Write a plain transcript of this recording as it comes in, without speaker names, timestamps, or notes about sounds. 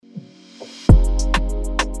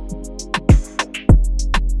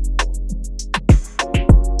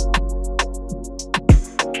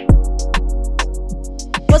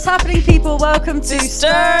happening, people? Welcome to Stir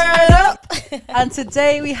It Up. And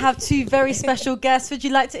today we have two very special guests. Would you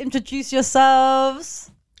like to introduce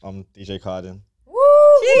yourselves? I'm DJ Cardin.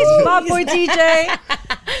 Jeez, bad boy DJ.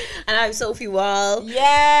 And I'm Sophie Wall.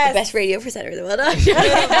 Yes. The best radio presenter in the world.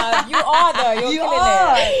 You are though. You're killing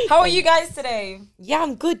it. How are you guys today? Yeah,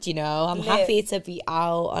 I'm good, you know. I'm Lit. happy to be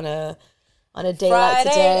out on a day Friday, like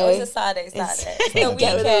today. or is it Saturday? It's the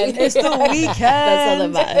weekend. It's the weekend. That's all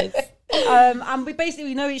that matters. And we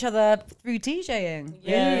basically know each other through DJing.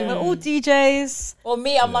 Yeah. Really. We're all DJs. Well,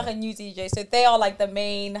 me, I'm like a new DJ, so they are like the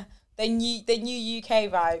new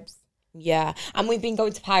UK vibes. Yeah, and we've been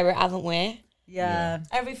going to Pirate, haven't we? Yeah.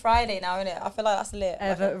 Every Friday now, innit? I feel like that's lit.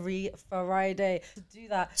 Every Friday to do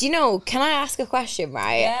that. Do you know, can I ask a question,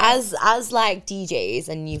 right? Yeah. As like DJs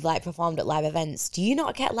and you've like performed at live events, do you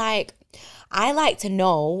not get like, I like to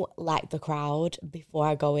know like the crowd before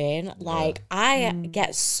I go in. Like I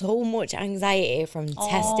get so much anxiety from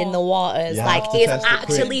testing the waters. You like have to it's test it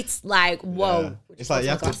actually like, whoa. Yeah. It's like you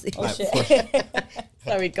have to like push.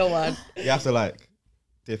 Sorry, go on. You have to like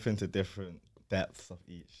dip into different depths of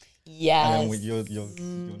each. Yes. And then when you'll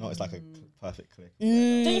know it's like a perfect click. Don't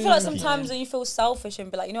you feel like sometimes when you feel selfish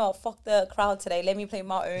and be like, you know what, fuck the crowd today, let me play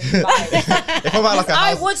my own vibe. If I'm at like a I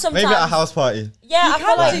house, would sometimes. maybe at a house party. Yeah, I feel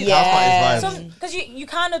like House party vibes. because you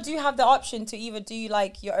kind of do have the option to either do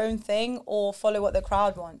like your own thing or follow what the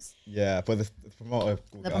crowd wants. Yeah, but the promoter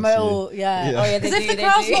will The go promoter, see. yeah. Oh yeah, Because if the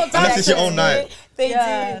crowd's not Unless it's your own night. They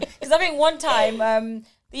Yeah. do. Because I think one time,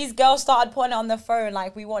 these girls started putting it on their phone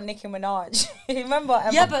like, we want Nicki Minaj. Remember?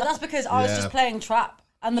 Emma? Yeah, but that's because I was Yeah. just playing trap.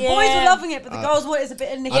 And the Yeah. boys were loving it, but the girls wanted a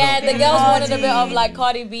bit of Nicki. Yeah, the bit of girls wanted a Cardi. bit of like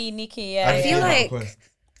Cardi B, Nicki. Yeah, I feel yeah. like-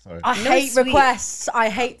 Sorry. I No, hate sweet. requests. I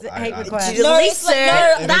hate I- requests. No, Listen,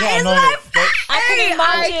 that is my I can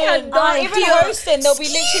imagine. cannot Even deal. hosting, they'll be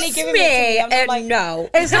literally giving it to me. I'm like, no.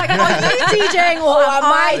 It's like, are you DJing or am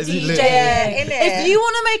I Is it DJing? lit? If you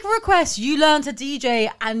want to make a request, you learn to DJ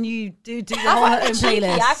and you do your whole own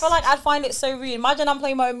playlist. I feel like I'd find it so rude. Imagine I'm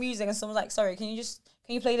playing my own music and someone's like, sorry, can you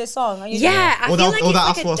play this song? And you Yeah, I Or feel they'll, like or it's they'll like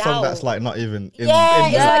ask for a song doubt. that's like not even in Yeah, in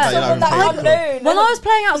it's like that, someone that like, unknown. When I was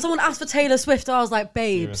playing out, someone asked for Taylor Swift. I was like,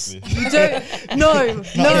 babes, Seriously. you don't. No.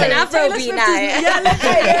 It's an Afrobeat Swift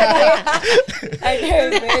night. I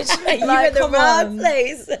know, bitch. You Like, in the come wrong on.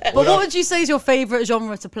 place. But what would you say is your favourite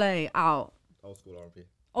genre to play out? Old school R&B.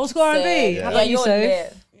 Old school R&B. Yeah. How about you, you're Soph?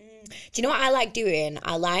 lit. Do you know what I like doing?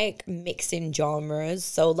 I like mixing genres.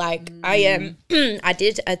 So like I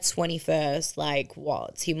did a 21st like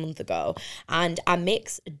 2 months ago, and I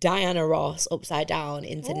mixed Diana Ross Upside Down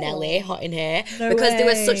into Nelly Hot in Here because there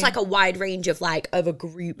was way. such like a wide range of like of a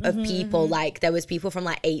group of people. Like there was people from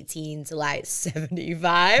like 18 to like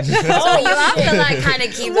 75. So you have to like kind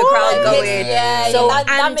of keep the crowd going. Yeah, So, that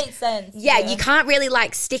and makes sense. Yeah, you can't really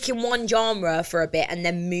like stick in one genre for a bit and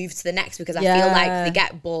then move to the next because I Yeah. feel like they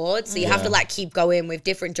get bored. So you have to like keep going with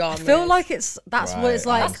different genres. I feel like that's what it's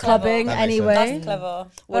like That's clubbing clever. That makes anyway. That's clever.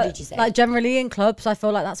 What did you say? Like generally in clubs, I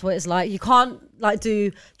feel like that's what it's like. You can't like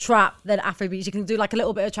do trap then Afrobeats. You can do like a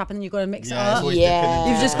little bit of trap and then you've got to mix it Yeah, it's up. always Yeah. dipping in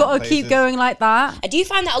You've just different got to keep places. going like that. I do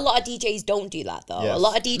find that a lot of DJs don't do that though. Yes. A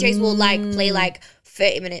lot of DJs will like play like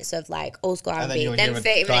 30 minutes of like old school And then R&B, you'll then give a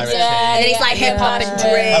 30 minutes, direct and then it's like hip hop and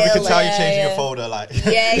drill. And we can tell you and- changing your folder, like.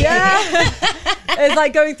 Yeah, Yeah. It's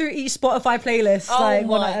like going through each Spotify playlist Oh like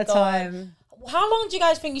one my at a God. time. How long do you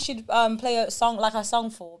guys think you should play a song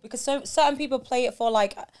for? Because certain people play it for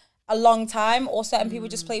like a long time, or certain people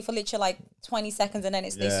just play it for literally like 20 seconds and then they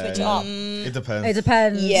switch it up. It depends. It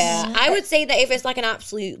depends. Yeah, I would say that if it's like an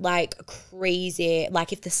absolute like crazy,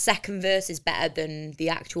 like if the second verse is better than the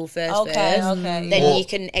actual first verse, Okay. then Or- you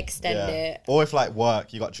can extend Yeah. it. Or if like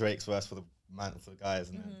work, you got Drake's verse for the guys,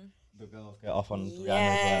 and then the girls get off on Rihanna's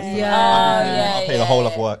verse. Yeah. I'll play the whole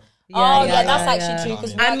of work. That's actually true.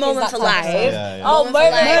 Because And Moment for Life. Yeah, yeah. Oh,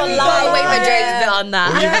 Moment for Gotta wait for Life. Drake's bit on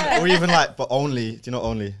that. Or even like, but only. Do you know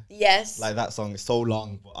only? Yes. Like that song is so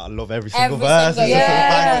long, but I love every single Every verse. single, It's just a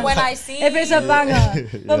yeah. banger. When I see If it's a banger.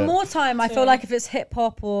 But Yeah. more time, I feel like if it's hip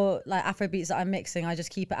hop or like Afrobeats that I'm mixing, I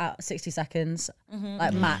just keep it at 60 seconds,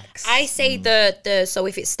 like max. I say the so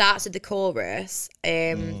if it starts with the chorus,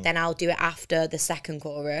 then I'll do it after the second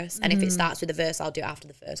chorus, and if it starts with the verse, I'll do it after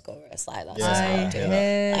the first chorus. Like that's just how I do it.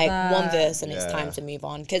 hear Like that. one verse and it's Yeah. time to move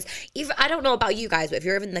on. Because even I don't know about you guys, but if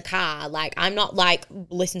you're in the car, like I'm not like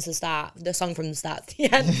listen to the song from the start to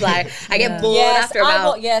the end. Like I get bored after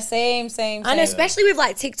about. same. And especially with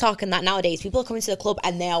like TikTok and that nowadays, people are coming to the club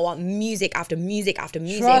and they want music after music after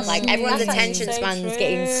music. Trust like me. everyone's That's attention actually so span's true.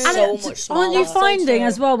 getting And so it's- much smaller. Aren't you That's so finding true.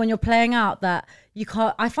 as well when you're playing out that you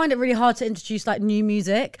can't. I find it really hard to introduce like new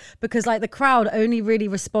music because like the crowd only really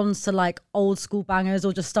responds to like old school bangers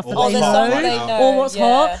or just stuff that they know, or what's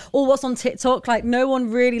hot, or what's on TikTok. Like no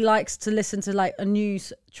one really likes to listen to like a new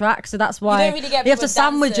track, so that's why you, really have to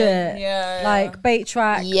sandwich it. Like bait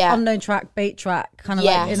track, unknown track, bait track, kind of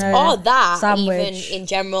like that sandwich. Even in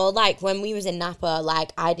general, like when we was in Napa,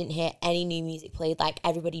 like I didn't hear any new music played. Like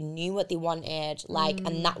everybody knew what they wanted, like,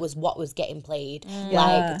 and that was what was getting played.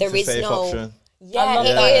 Like there is no option.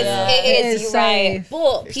 It is. You're right.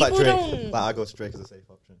 But it's people like Drake. don't. Like I go to Drake as a safe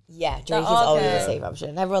option. Yeah, Drake is always a safe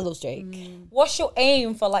option. Everyone loves Drake. What's your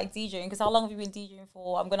aim for like DJing? Because how long have you been DJing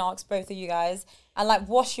for? I'm gonna ask both of you guys. And like,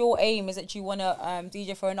 what's your aim? Is it you wanna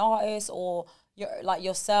DJ for an artist or like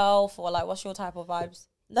yourself, or like what's your type of vibes?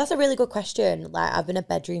 That's a really good question. Like I've been a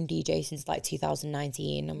bedroom DJ since like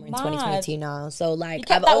 2019 and we're in 2022 now. So like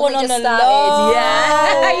I've only just started.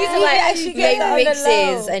 Yeah. I used to like make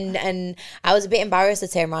mixes and I was a bit embarrassed to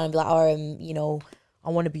turn around and be like, I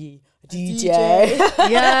want to be a DJ.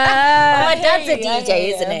 Yeah. My dad's a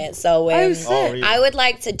DJ, isn't it? So really? I would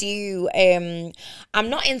like to do I'm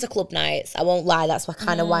not into club nights. I won't lie. That's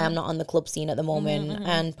kind of why I'm not on the club scene at the moment,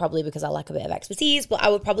 and probably because I lack a bit of expertise. But I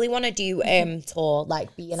would probably want to do tour,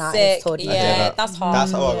 like be an artist tour. That's hard.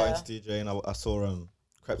 That's how I got into DJing. I saw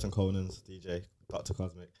Krypton Conan's DJ, Dr.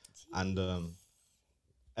 Cosmic, and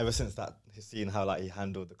ever since that, he's seen how like he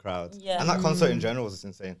handled the crowd, and that concert in general was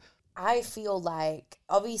insane. I feel like,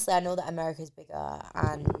 obviously, I know that America's bigger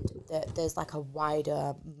and that there's like a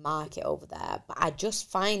wider market over there, but I just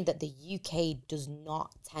find that the UK does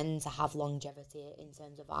not tend to have longevity in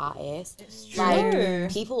terms of artists. It's true.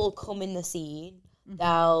 Like, people will come in the scene,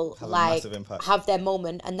 they'll like have their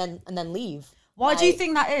moment and then leave. Why do you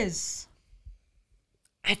think that is?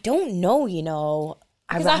 I don't know, you know.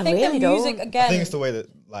 Because I think really the music again. I think it's the way that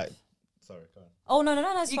like. Sorry, go on. Oh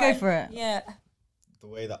no, you go for it. Yeah. The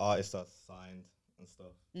way that artists are signed and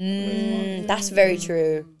stuff. That's very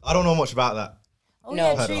true. I don't know much about that. Oh,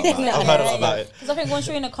 no, I've heard a lot about it. Because I think once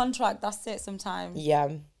you're in a contract, that's it sometimes. Yeah.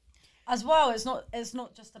 As well, it's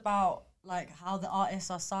not just about like how the artists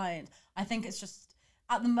are signed. I think it's just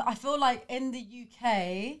I feel like in the UK,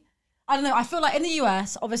 I don't know. I feel like in the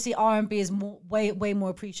US, obviously R&B is way more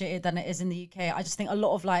appreciated than it is in the UK. I just think a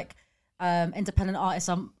lot of like independent artists.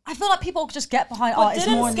 I feel like people just get behind artists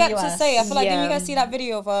more in the US. Skepta say? I feel like didn't you guys see that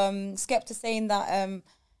video of Skepta saying that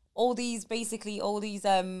all these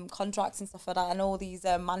contracts and stuff like that, and all these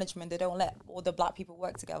management, they don't let all the black people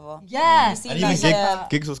work together. Yeah, and even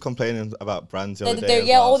Giggs was complaining about brands the other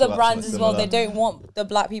day. All the brands as well. They don't want the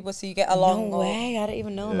black people to get along. No way, I don't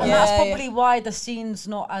even know. And that's probably why the scene's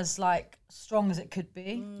not as like strong as it could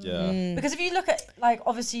be. Because if you look at like,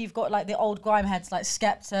 obviously you've got like the old grime heads like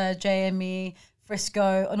Skepta, JME,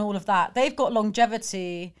 Frisco, and all of that. They've got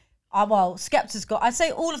longevity. Well, Skepta's got. I'd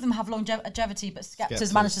say all of them have longevity, but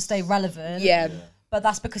Skepta's managed to stay relevant. Yeah. But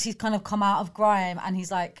that's because he's kind of come out of grime and he's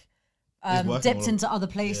like dipped into other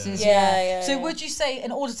places. So would you say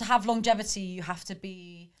in order to have longevity, you have to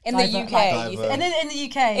be in the UK? And in the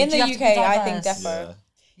UK, in the UK, I think defo.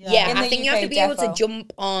 Yeah, I think you have to be able to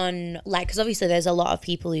jump on, like, because obviously there's a lot of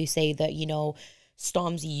people who say that, you know,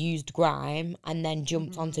 Stormzy used grime and then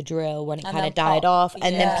jumped onto drill when it kind of died off.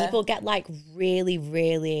 And then people get, like, really,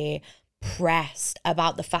 really pressed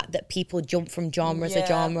about the fact that people jump from genre to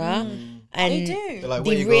genre. And they do. Like,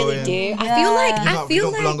 they really do. I feel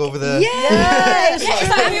like belong over there. I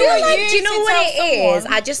feel like, do you know what it is?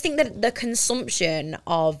 I just think that the consumption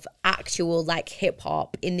of actual like hip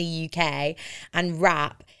hop in the UK and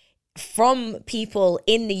rap from people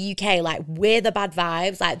in the UK, like, we're the bad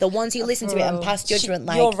vibes, like the ones who listen to it and pass judgment.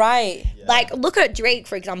 Like, you're right. Like, look at Drake,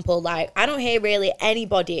 for example. Like, I don't hear really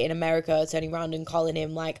anybody in America turning around and calling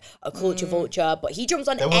him like a culture vulture, but he jumps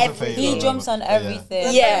on everything. He jumps on everything.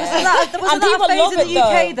 Wasn't that a phase in the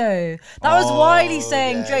UK though? That was Wiley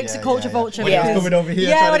saying Drake's a culture vulture. When he was coming over here.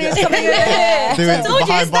 Yeah, when he was coming over here. Doing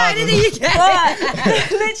behind bars. in the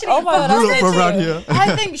UK. Literally. Oh my God, that's so around here.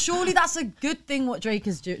 I think surely that's a good thing what Drake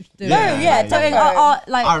is doing. Like,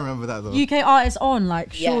 I remember that though. UK artists on,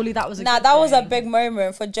 like, surely that was a good that was a thing. big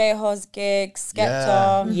moment for J Hoss, Giggs,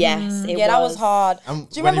 Skepta. Yes, that was hard. Do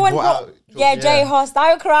you remember when J Hoss,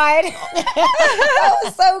 I cried. That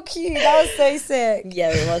was so cute. That was so sick.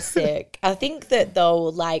 Yeah, it was sick. I think that though,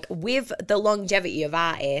 like, with the longevity of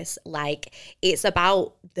artists, like, it's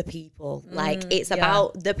about the people. Like, it's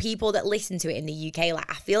about the people that listen to it in the UK. Like,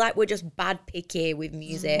 I feel like we're just bad picky with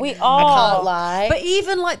music. We are. I can't lie. But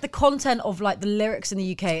even like the content of like the lyrics in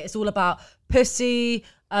the UK, it's all about pussy,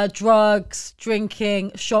 drugs,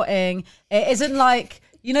 drinking, shotting. It isn't like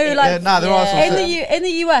You know, there like are some in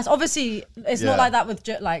the US, obviously it's not like that with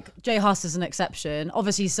Jay Huss is an exception.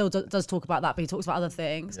 Obviously, he still does talk about that, but he talks about other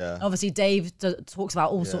things. Yeah. Obviously, Dave talks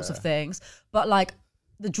about all sorts of things, but like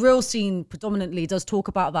the drill scene predominantly does talk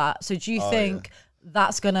about that. So do you think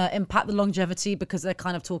that's gonna impact the longevity because they're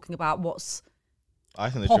kind of talking about what's?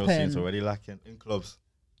 I think the drill scene's already lacking in clubs.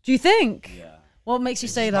 Do you think? Yeah. What makes you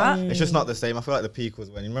say that? It's just not the same. I feel like the peak was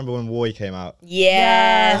when you remember when War came out.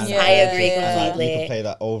 Yes, I agree completely. You could play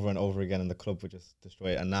that over and over again, and the club would just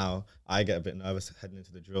destroy it. And now I get a bit nervous heading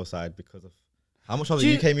into the drill side because of how much other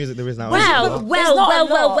UK music there is now.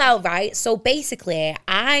 Well, right. So basically,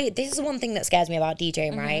 this is one thing that scares me about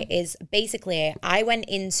DJing, right? Is basically I went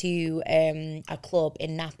into a club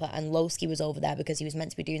in Napa and Lowski was over there because he was meant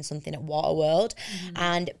to be doing something at Waterworld.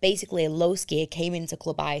 And basically Lowski came into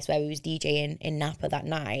Club Ice where we was DJing in Napa that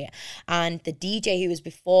night. And the DJ who was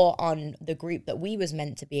before on the group that we was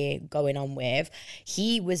meant to be going on with,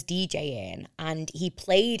 he was DJing and he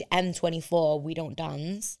played M24, We Don't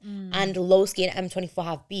Dance, and Lowski and M24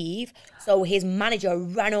 have beef, so his manager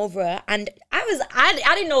ran over her, and I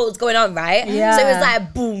didn't know what was going on, right? Yeah. So it was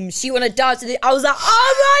like, boom, she wanna dance, and I was like,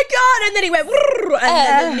 oh my god, and then he went, and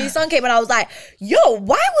then the new song came, and I was like, yo,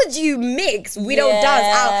 why would you mix We Don't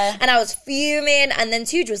Dance out? And I was fuming, and then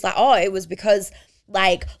Tuj was like, oh, it was because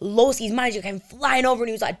like Lowski's manager came flying over and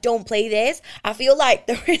he was like, don't play this. I feel like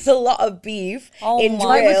there is a lot of beef in drill.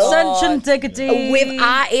 Like with Sench and Diggity. With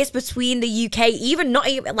artists between the UK, even not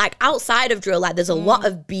even like outside of drill, like there's a lot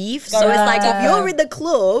of beef. So it's like if you're in the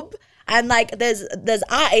club and like there's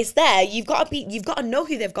artists there, you've got to know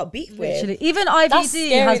who they've got beef with. Literally. Even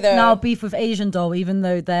IVD has now beef with Asian Doll, even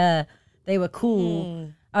though they were cool.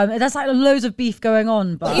 There's like loads of beef going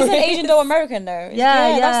on. But isn't Asian Doll American though?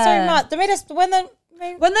 Yeah, that's so mad. They made us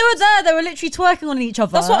when they were there, they were literally twerking on each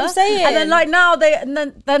other. That's what I'm saying. And then like now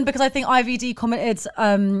then because I think IVD commented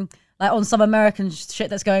like on some American shit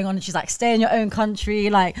that's going on, and she's like, stay in your own country,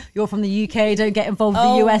 like you're from the UK, don't get involved with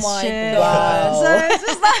the US shit. So it's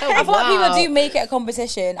just like I feel like people do make it a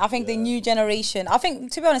competition. I think the new generation, I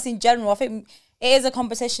think to be honest in general, I think it is a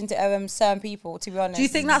competition to certain people, to be honest. Do you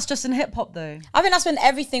think that's just in hip hop though? I think that's when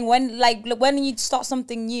everything, when you start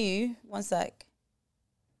something new, one sec.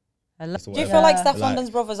 Do you feel like Steph London's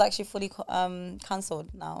brother's actually fully cancelled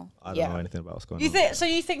now? I don't know anything about what's going on.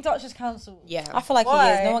 You think Dutch is cancelled? Yeah. I feel like he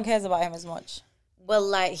is. No one cares about him as much. Well,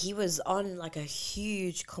 like he was on like a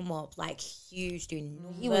huge come up, like huge doing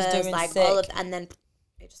numbers, he was doing like sick. all of, and then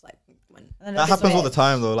it just like went. That happens all the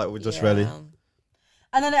time though, like with Just Ready.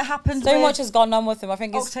 And then it happened. So much has gone on with him. I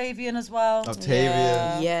think it's Octavian as well.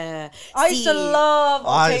 Octavian. Yeah. I used to love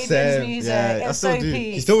Octavian's music. Yeah, I still do.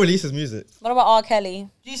 He still releases music. What about R. Kelly?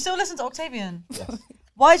 Do you still listen to Octavian? Yes.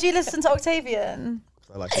 Why do you listen to Octavian?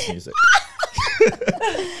 I like his music.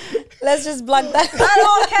 Let's just blank that. And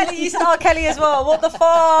R. Kelly, you said R. Kelly as well. What the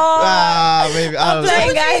fuck? Maybe. I don't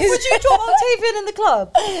know. Would you drop Octavian in the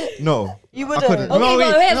club? No. You wouldn't.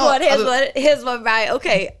 Okay, here's one. Right.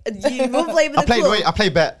 Okay. You will play with the club. I play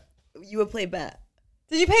bet. You will play bet.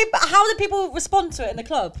 Did you play? How did people respond to it in the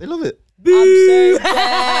club? They love it. I'm so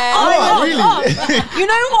dead. Really? You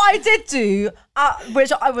know what I did do,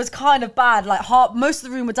 which I was kind of bad. Like most of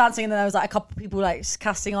the room were dancing, and then there was like a couple of people like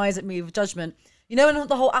casting eyes at me with judgment. You know when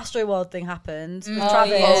the whole Astro World thing happened with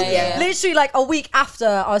Travis? Yeah. Literally like a week after,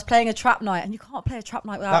 I was playing a trap night, and you can't play a trap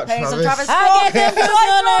night without playing some Travis. I get them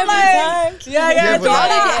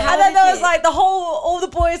And then there was like all the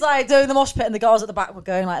boys like doing the mosh pit, and the girls at the back were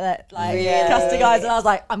going like that, like casting eyes, and I was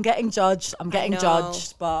like, I'm getting judged,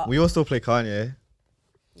 but We all still play Kanye.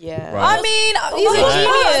 Yeah. Right. I mean, he's a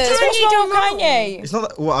genius. What's wrong with Kanye? It's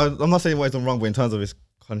not that, I'm not saying what he's done wrong, but in terms of his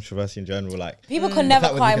controversy in general, like people can never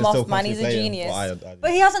cry him off, man. He's a genius.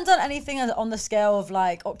 But he hasn't done anything on the scale of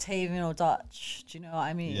like Octavian or Dutch. Do you know what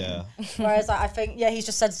I mean? Yeah. Whereas like, I think he's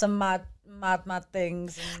just said some mad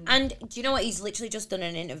things. And do you know what? He's literally just done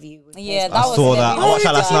an interview. With I saw that. I watched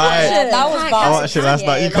that last night. That was bad. I watched it last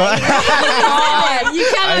night. You can't. You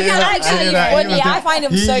can't actually funny. I find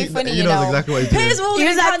him so funny. He knows exactly what he's doing. He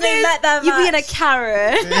was like, let them. You being a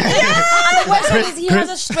carrot. And the worst thing is he has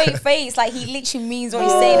a straight face. Like he literally means what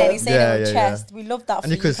he's saying, and he's saying it with chest. We love that.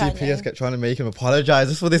 And you could see PS kept trying to make him apologize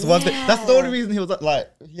just for this one thing. That's the only reason he was like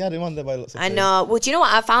he had him on there by lots of I know. Well, do you know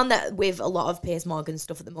what? I found that with a lot of Piers Morgan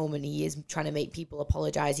stuff at the moment, he is trying to make people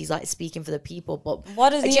apologize. He's like speaking for the people. But what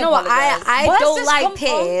does he? You know what? I don't like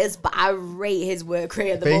Piers, but I rate his work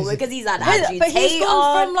rate at the moment because he's an agitator. But he's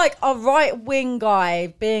gone from like a right wing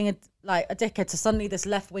guy being a dickhead to suddenly this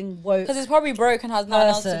left wing woke. Because he's probably broke and has nothing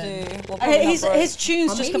else to do. His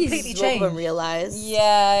tunes just completely changed. Realized.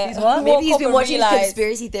 Yeah. He's what? Maybe he's been watching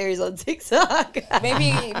conspiracy theories on TikTok. maybe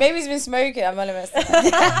he's been smoking. I'm only messing.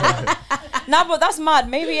 Nah, but that's mad.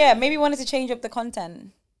 Maybe he wanted to change up the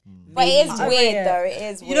content. But it is weird though. It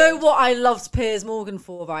is weird. You know what I loved Piers Morgan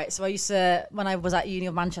for, right? So I used to, when I was at Uni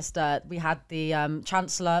of Manchester, we had the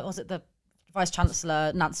Chancellor, was it the Vice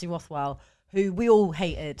Chancellor, Nancy Rothwell, who we all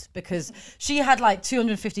hated because she had like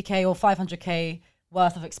 250k or 500k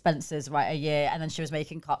worth of expenses, right, a year. And then she was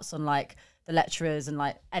making cuts on like the lecturers and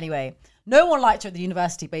like, anyway, no one liked her at the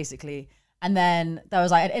university basically. And then there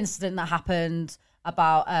was like an incident that happened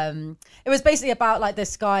about, it was basically about like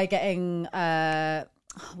this guy getting,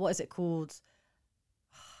 what is it called?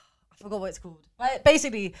 I forgot what it's called. But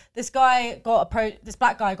basically this black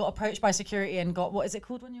guy got approached by security and got, what is it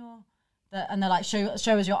called when you're, and they're like, show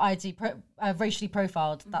us your ID, racially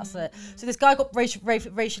profiled. That's it. So this guy got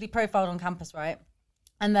racially profiled on campus, right?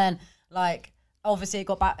 And then like, obviously it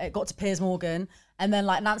got to Piers Morgan, and then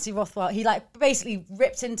like Nancy Rothwell, he like basically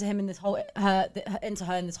ripped into him in this whole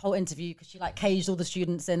in this whole interview because she like caged all the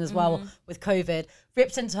students in as well with COVID.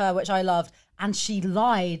 Ripped into her, which I loved, and she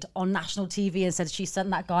lied on national TV and said she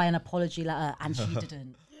sent that guy an apology letter, and she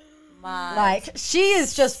didn't. Mad. Like she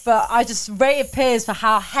is just, but I just rated Piers for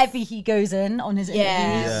how heavy he goes in on his interviews.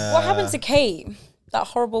 Yeah. What happened to Kate? That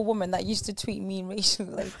horrible woman that used to tweet mean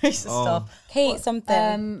racially Racist stuff. Kate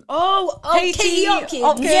something. Katie Hopkins.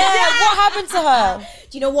 What happened to her?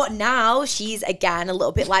 Do you know what? Now she's again a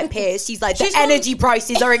little bit like Piers. She's like, the energy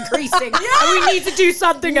prices are increasing and we need to do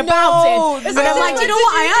something about it. And I'm like, you know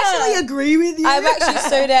what? I actually agree with you. I'm actually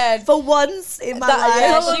so dead. For once in my life.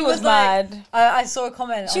 Yeah, she was mad. I saw a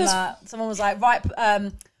comment on that. Someone was like,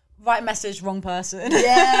 right message, wrong person.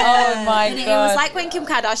 Yeah. Oh my God. It was like when Kim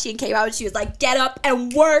Kardashian came out and she was like, get up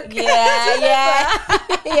and work.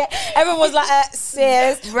 Yeah. Everyone was like,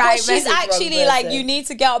 sis. Right. But she's actually like, you need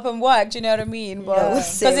to get up and work. Do you know what I mean?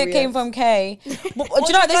 Because it came from Kay. But, do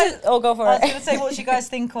you know what this is? Oh, go for it. I was going to say, what do you guys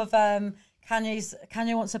think of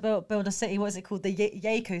Kanye wants to build a city. What is it called? The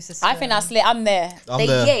Yako system. I think that's lit. I'm there. The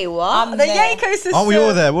Yako system. Aren't we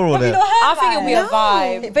all there? We're all there. I think it'll be a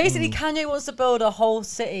vibe. Basically, Kanye wants to build a whole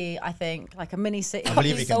city. I think like a mini city. I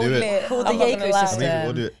believe he can do it. Called the Yako system. I believe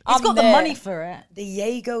we'll do it. He's got the money for it. The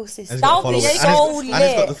Yago system. That'll be so lit. And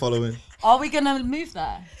it's got the following. Are we gonna move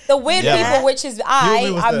there? The weird people, which is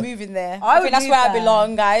I'm moving there. I think that's where I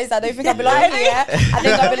belong, guys. I don't think I belong here. I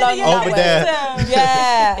think I belong over there.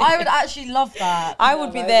 Yeah. I would actually love that. I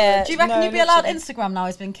would be there. Do you reckon you'd be allowed Instagram now?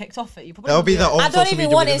 It's been kicked off it. You probably. That would be that. I don't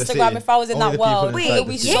even want Instagram if I was in that world. Wait, it'll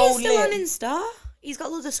be so still on lit. Insta? He's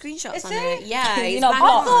got loads of screenshots on it? it. Yeah, You know,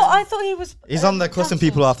 I thought he was. He's on there cussing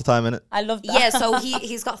people half the time, innit? I love that. Yeah, so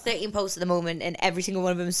he's got 13 posts at the moment, and every single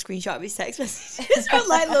one of them is screenshot of his text messages from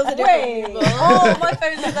like loads of different people. Oh, my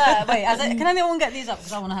phone's are there. Wait, can anyone get these up?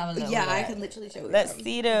 Because I want to have a look. Yeah, I can literally show you. Let's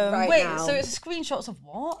see them. Right now. So it's screenshots of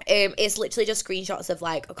what? It's literally just screenshots of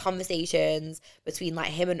like conversations between like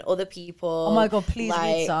him and other people. Oh my God, please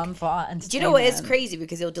read some for our entertainment. Do you know what? It's crazy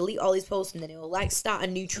because he'll delete all his posts and then he'll like start a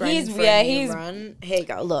new trend. He's run. Here you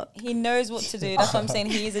go. Look. He knows what to do. That's what I'm saying.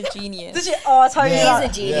 He is a genius. I'll tell you He's a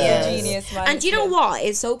genius. He's a genius, man. And do you know what?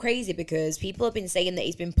 It's so crazy because people have been saying that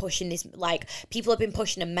he's been pushing this, like, people have been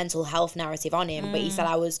pushing a mental health narrative on him. But he said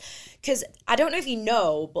because I don't know if you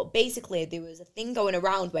know, but basically there was a thing going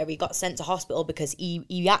around where he got sent to hospital because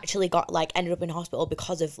he actually ended up in hospital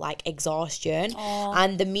because of like exhaustion.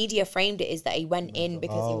 And the media framed it as that he went in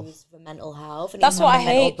because he was for mental health. And that's what I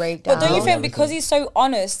hate. Breakdown. But don't you think because he's so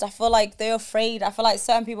honest, I feel like they're afraid. I feel like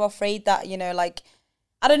certain people are afraid that, you know, like,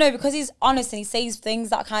 I don't know, because he's honest and he says things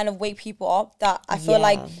that kind of wake people up, that I feel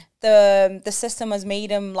like the system has made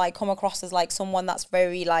him like come across as like someone that's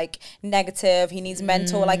very like negative. He needs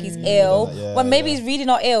mental, like he's ill. When maybe he's really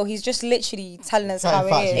not ill. He's just literally telling us how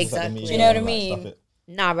it is. Exactly. Do you know what I mean?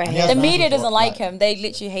 Nah, right. The media doesn't like him. They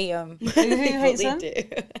literally hate him. Who hates him?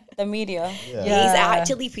 The media. Yeah. He's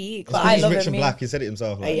actually peak. But I love rich and black. He said it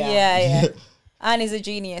himself. Like. Yeah. And he's a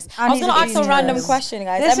genius. I was going to ask a random question,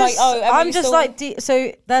 guys.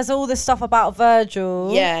 So there's all this stuff about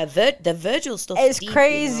Virgil. Yeah, the Virgil stuff. It's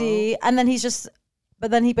crazy. You know? And then he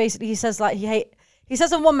says like he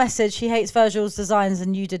says in one message he hates Virgil's designs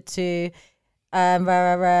and you did too.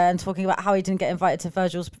 and talking about how he didn't get invited to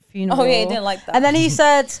Virgil's funeral. Oh yeah, he didn't like that. And then he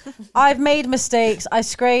said, "I've made mistakes. I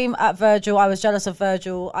scream at Virgil. I was jealous of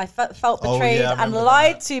Virgil. I felt betrayed and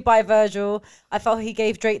lied to by Virgil. I felt he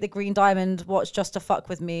gave Drake the green diamond watch just to fuck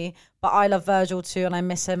with me. But I love Virgil too, and I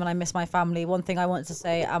miss him, and I miss my family. One thing I wanted to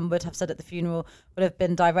say and would have said at the funeral would have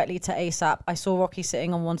been directly to ASAP. I saw Rocky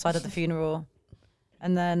sitting on one side of the funeral,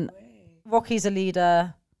 and then Rocky's a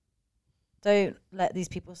leader. Don't let these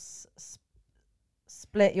people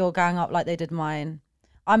split your gang up like they did mine.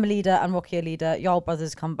 I'm a leader and Rocky a leader. Y'all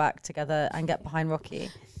brothers come back together and get behind Rocky.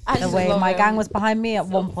 The way my gang was behind me at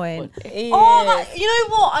one point. Oh, you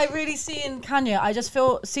know what I really see in Kanye? I just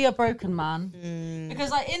see a broken man. Because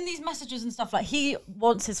like in these messages and stuff, like he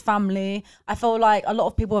wants his family. I feel like a lot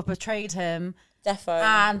of people have betrayed him. Defo.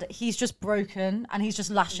 And he's just broken and he's just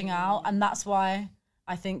lashing out. And that's why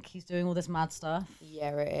I think he's doing all this mad stuff.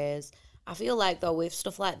 Yeah, it is. I feel like though with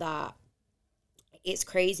stuff like that, it's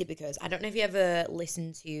crazy because I don't know if you ever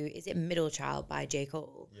listened to, is it Middle Child by J.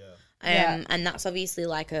 Cole? Yeah. And that's obviously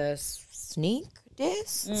like a sneak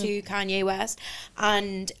diss to Kanye West.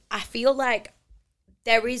 And I feel like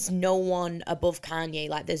there is no one above Kanye.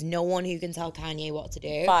 Like there's no one who can tell Kanye what to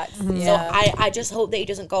do. So I just hope that he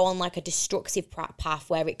doesn't go on like a destructive path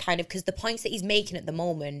where it kind of, because the points that he's making at the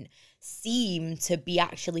moment seem to be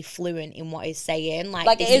actually fluent in what he's saying.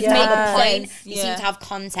 Like it is making making point. sense. He seems to have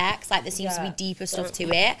context. Like there seems to be deeper stuff to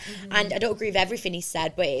it. And I don't agree with everything he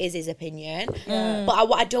said, but it is his opinion. But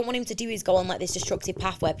what I don't want him to do is go on like this destructive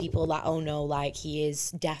path where people are like, oh no, like he is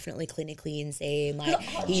definitely clinically insane. Like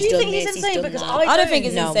he's done this, he's done that. I don't think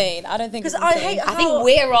it's insane. I don't think it's insane. I think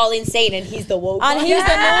we're all insane and he's the woke one. And he's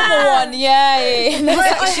the normal one. Yeah.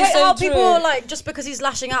 I hate how people are like, just because he's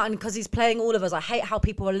lashing out and because he's playing all of us, I hate how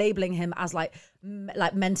people are labeling him as like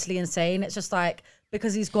mentally insane. It's just like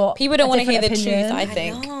because he's got people don't want to hear the opinion. truth. I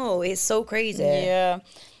think. No, it's so crazy. Yeah.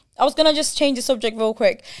 I was gonna just change the subject real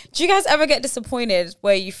quick. Do you guys ever get disappointed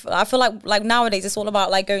where I feel like nowadays it's all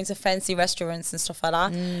about like going to fancy restaurants and stuff like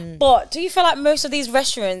that. But do you feel like most of these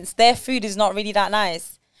restaurants, their food is not really that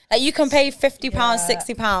nice? Like you can pay £50,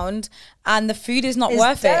 £60, and the food is not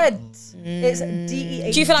worth it. It's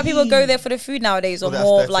DEAD. Do you feel like people go there for the food nowadays, or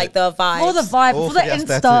more of like the vibe? More the vibe, for the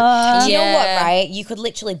aesthetic. Insta. Do you know what, right? You could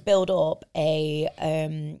literally build up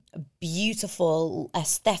a beautiful,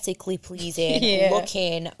 aesthetically pleasing,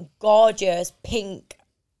 looking, gorgeous, pink,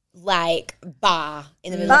 like bar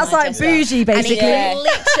in the middle That's of like bougie, basically. And it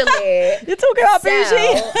literally You're talking about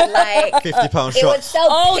bougie? like £50 it would shots.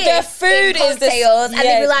 sell their food is the and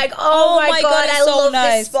they'd be like, oh my god, it's I so love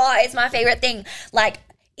nice. this spot, it's my favorite thing. Like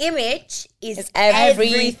image is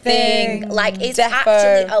everything. Like it's Defo.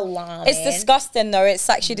 actually alarming. It's disgusting though. It's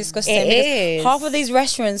actually disgusting. It because is. half of these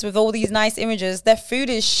restaurants with all these nice images, their food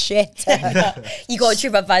is shit. You go to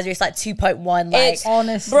TripAdvisor, it's like 2.1. Like It's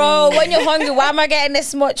honestly, bro, when you're hungry, why am I getting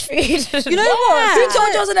this much food? You know what? Who told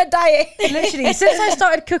you I was on a diet? Literally, since I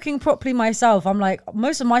started cooking properly myself, I'm like,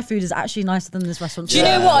 most of my food is actually nicer than this restaurant. Do you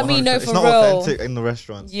know what I mean? No, It's for not real. authentic in the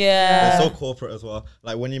restaurants. Yeah. They're so corporate as well.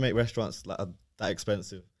 Like when you make restaurants like that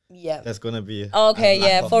expensive, there's gonna be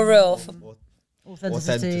For real.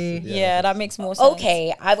 Authenticity. Yeah, that makes more sense.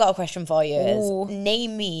 okay, I've got a question for you. Ooh.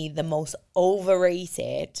 Name me the most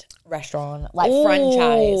overrated restaurant, like Ooh.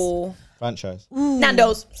 franchise.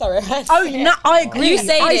 Nando's. Sorry. I agree. You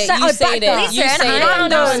say it. You say it. You Listen, say I it.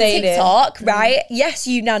 know You on say it. TikTok, right? Yes,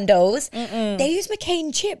 you Nando's. They use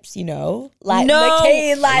McCain chips, you know, like No.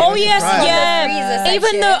 McCain, like Oh yes, Right. yeah.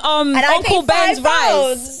 Even the And I Uncle paid Ben's £5.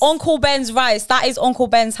 rice. Uncle Ben's rice. That is Uncle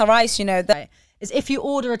Ben's rice. You know that. Is if you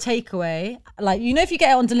order a takeaway, like, you know, if you get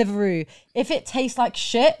it on Deliveroo, if it tastes like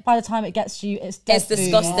shit by the time it gets to you, it's dead It's food.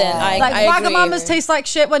 disgusting. Like I agree. Wagamama's taste like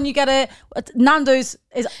shit when you get it. Nando's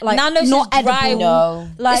is like Nando's not is dry. edible. No.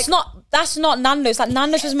 Like It's not. That's not Nando's. Like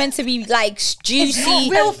Nando's was meant to be like juicy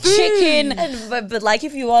real food. chicken. But like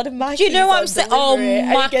if you order Mackey's, Do you know what I'm saying? Oh,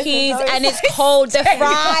 Mackey's, and it's cold. The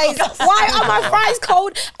fries. Why are my fries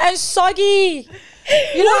cold and soggy?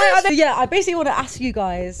 You know, yeah, I basically want to ask you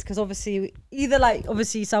guys, because obviously,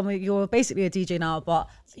 some of you're basically a DJ now, but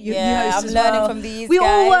you host I'm as learning well. from these We guys.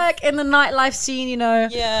 all work in the nightlife scene, you know.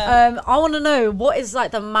 Yeah. I want to know, what is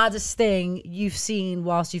like the maddest thing you've seen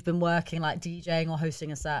whilst you've been working, like DJing or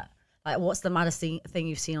hosting a set? Like, what's the maddest thing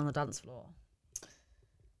you've seen on the dance floor?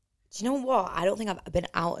 Do you know what? I don't think I've been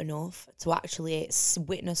out enough to actually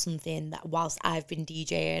witness something that whilst I've been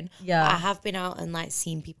DJing. Yeah. I have been out and like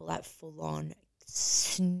seen people like full on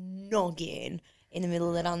snogging in the middle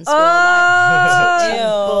of the dance floor, like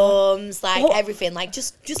bums, like everything, like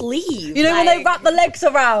just leave. You know, like, when they wrap the legs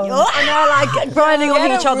around and they're like grinding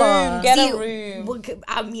on each other. Get a room.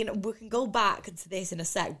 I mean, we can go back to this in a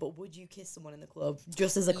sec, but would you kiss someone in the club?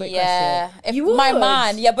 Just as a quick yeah. question. If You would? my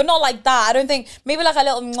man, yeah, but not like that. I don't think, maybe like a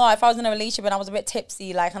little mwah if I was in a relationship and I was a bit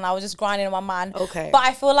tipsy, like, and I was just grinding on my man. Okay. But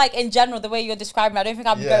I feel like in general, the way you're describing it, I don't think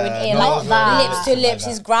I'm going in not like that. lips to lips,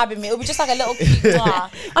 he's grabbing me. It would be just like a little cute mwah.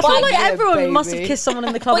 I feel like get it, everyone must have baby. kissed someone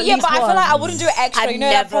in the club. But at yeah, least but I feel like I once. wouldn't do it extra, I've you know,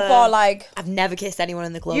 that never- proper like. I've never kissed anyone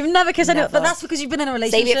in the club. You've never kissed anyone, but Never. that's because you've been in a Save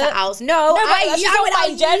relationship. it for house. No, but I she's talking went about out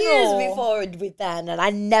in general. years before with Ben, and I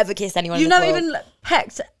never kissed anyone You've in the never club. even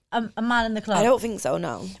pecked a man in the club. I don't think so,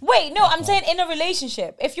 no. Wait, no, I'm saying in a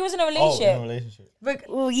relationship. If you was in a Oh, relationship. in a relationship.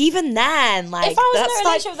 Well, even then, like, If I was in that's a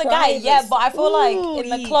relationship like with a guy, private. yeah, but I feel like in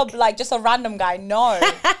the Ooh, club, like just a random guy, no.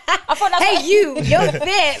 I thought that's Hey, you're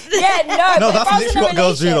fit. Yeah, no. No, but if that's I was in literally a what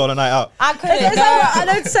girls do relationship, on a night out. I couldn't. Is that what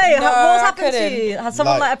I don't say? No, What's I happened to couldn't. you? Has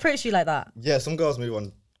someone Like- like approached you like that? Yeah, some girls move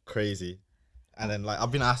on crazy. And then like I've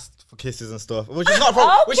been asked for kisses and stuff, which is not a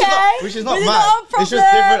problem. Which is not Which is mad. not a It's just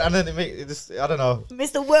problem. different, and then it just I don't know.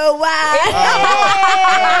 Mr. Worldwide.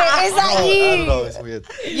 Is that I don't you? know. It's weird.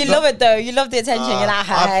 You love it though. You love the attention. You're like,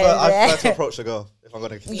 I prefer to approach the girl if I'm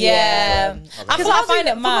gonna kiss. yeah. I Because feel I find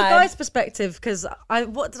it from a mad. guy's perspective, because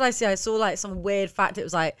what did I see? I saw like some weird fact. It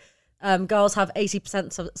was like girls have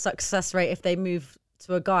 80% success rate if they move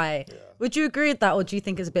to a guy. Yeah. Would you agree with that, or do you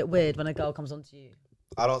think it's a bit weird when a girl comes on to you?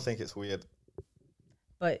 I don't think it's weird.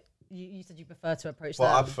 But you said you prefer to approach Well,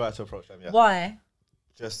 I them. prefer to approach them. Yeah. Why?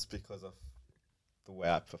 Just because of the way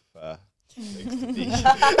I prefer things to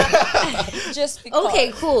be. Just because.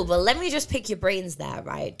 Okay, cool. But let me just pick your brains there,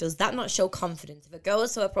 right? Does that not show confidence if a girl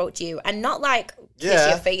is to approach you and not like kiss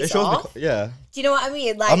your face it shows off? me. Yeah. Do you know what I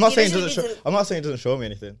mean? Like, I'm not you saying it know, doesn't you show. need to- I'm not saying it doesn't show me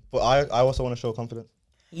anything, but I also want to show confidence.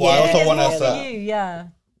 Yeah. Well, I also It's want more to. for you, yeah.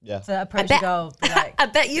 Yeah. To approach bet- a girl, be like, I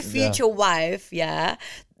bet your future wife, yeah,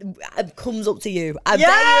 comes up to you. I Yeah.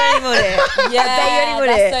 bet you any money. Yeah, I bet you any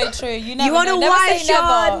money. that's so true. You never You want know. a Never wife, say never.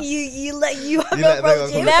 Sean? You let you have You let them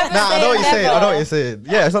approach go. you. Never Nah, I say know what you're saying. I know never. what you're saying.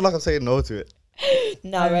 Yeah, it's not like I'm saying no to it.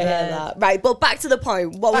 No, I hear that. Right, but back to the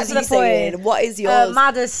point. What Back was to you the saying? point. What is yours?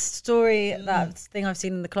 maddest story, that thing I've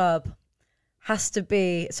seen in the club has to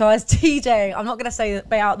be, so I was DJing, I'm not going to say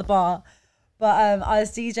bait out the bar, but I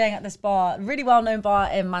was DJing at this bar, really well-known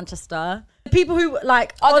bar in Manchester. The people who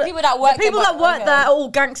like... Oh, the people that work the people there, that work okay. there are all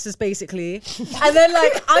gangsters, basically. And then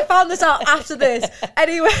like, I found this out after this.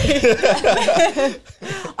 Anyway,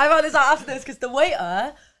 I found this out after this because the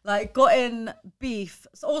waiter like got in beef.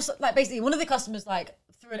 So also, like basically one of the customers like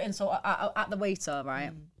threw an insult at the waiter,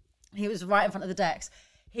 right? He was right in front of the decks.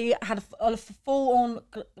 He had a full-on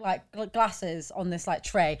glasses on this like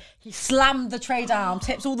tray. He slammed the tray down,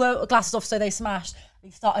 tipped all the glasses off so they smashed.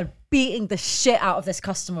 He started beating the shit out of this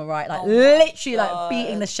customer, right? Like literally like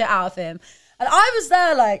beating the shit out of him. And I was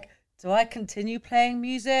there like, do I continue playing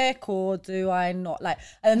music or do I not? Like,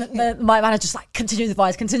 and my manager just like, continue the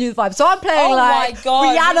vibes. So I'm playing Oh like my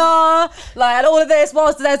God. Rihanna, like, and all of this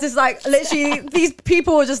whilst there's this like, literally these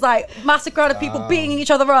people are just like massive crowd of people beating each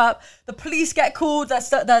other up. The police get called.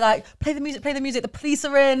 They're like, play the music. The police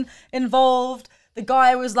are involved. The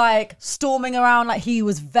guy was like storming around like he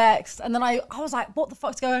was vexed. And then I was like, what the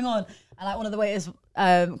fuck's going on? And like one of the waiters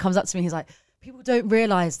comes up to me. He's like, people don't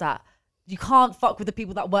realize that you can't fuck with the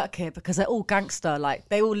people that work here because they're all gangster. Like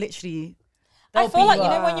they all literally. I feel like, you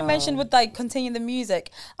know, when you mentioned with like continue the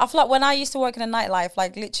music, I feel like when I used to work in a nightlife,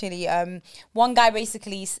 like literally, one guy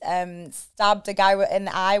basically stabbed a guy in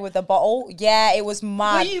the eye with a bottle. Yeah, it was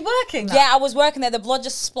mad. Were you working? Yeah, I was working there. The blood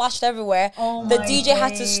just splashed everywhere. Oh the my DJ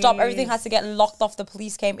had to stop. Everything had to get locked off. The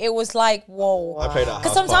police came. It was like, whoa. I played that.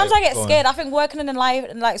 Because sometimes I get scared. I think working in a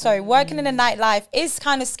nightlife is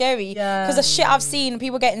kind of scary. Yeah. Because the shit I've seen,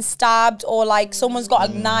 people getting stabbed or like someone's got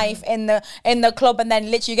a knife in the club and then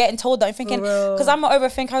literally getting told that. I'm thinking, because I'm an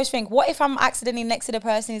overthinker, I always think, what if I'm accidentally next to the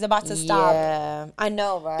person who's about to stab? Yeah, I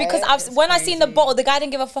know, right? Because I seen the bottle, the guy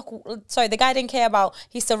didn't give a fuck. Sorry, the guy didn't care about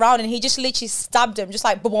his surrounding. He just literally stabbed him, just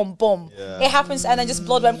like boom, boom. Yeah. It happens, and then just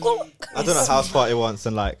blood went. I done a house party once,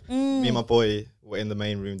 and like me and my boy were in the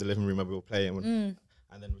main room, the living room where we were playing, and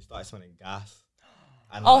then we started smelling gas.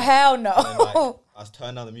 And, Oh like, hell no! and then, like, I was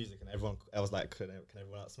turning down the music, and I was like, can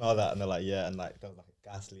everyone else smell that? And they're like, yeah, and like there was like a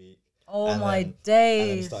gas leak. Oh And my then- And then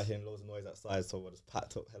we days. started hearing loads of noise outside, so we just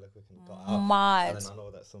packed up hella quick and got out. Mad. And then I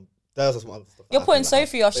know that there was some other stuff. that You're putting happened, like,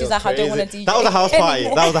 Sophie off. it She's was like, I don't crazy. want to DJ. That was a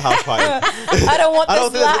house party. I don't want I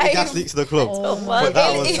don't this think there's any life. gas leaks to the club. Oh, But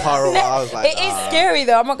that was horrible. I was like, It is scary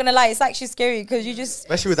though. I'm not gonna lie. It's actually scary because you just.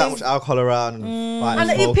 especially with that much alcohol around and fighting, And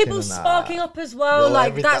smoking people and that. sparking up as well. Yo,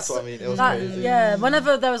 Like that's what I mean. It was crazy. Yeah,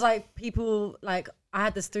 whenever there was like people like I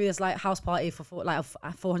had this like house party for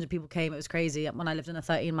 400 people came. It was crazy when I lived in a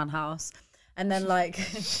 13-man house, And then like,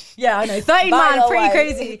 yeah, I know, 13 man, pretty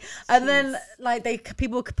crazy. And then like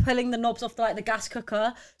people were pulling the knobs off the gas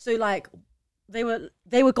cooker. So like they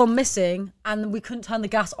were gone missing, and we couldn't turn the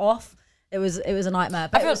gas off. It was a nightmare,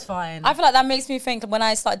 but it was fine. I feel like that makes me think when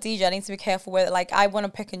I start DJ, I need to be careful with like I want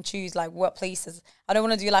to pick and choose like what places. I don't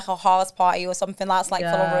want to do like a house party or something that's like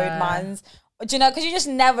full of road mans. Do you know? Because you just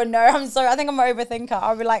never know. I'm sorry. I think I'm an overthinker.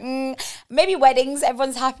 I'll be like, maybe weddings.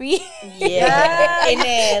 Everyone's happy. Yeah, in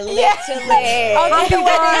it, literally.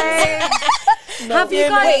 Have you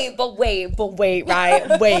guys?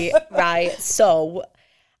 Wait, right. So,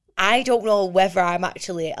 I don't know whether I'm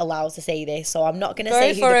actually allowed to say this, so I'm not going to say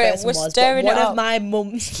who the person was, but one of my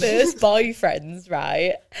mum's first boyfriends,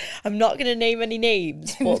 right? I'm not going to name any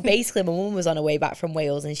names, but basically my mum was on her way back from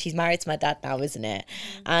Wales, and she's married to my dad now, isn't it?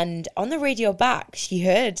 And on the radio back, she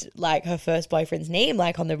heard like her first boyfriend's name,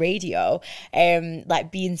 like on the radio,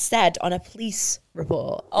 like being said on a police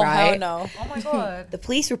report, right? Oh, hell no. Oh my God. The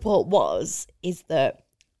police report is that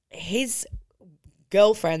his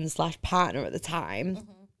girlfriend / partner at the time,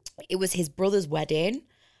 it was his brother's wedding,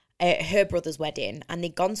 her brother's wedding, and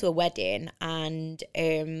they'd gone to a wedding, and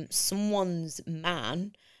someone's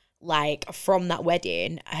man, like from that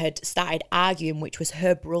wedding, had started arguing, which was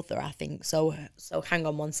her brother, I think. So hang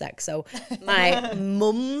on one sec. So my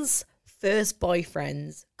mum's first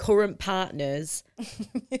boyfriend's current partner's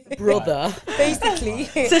brother, basically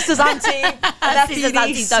sister's auntie,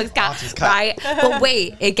 dog's cat, right? But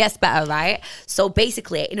wait, it gets better, right? So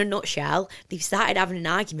basically, in a nutshell, they started having an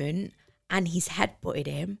argument, and his head butted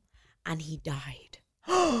him, and he died.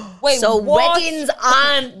 Wait, so what? weddings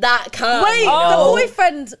aren't that kind. Wait, the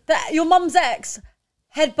boyfriend, your mum's ex,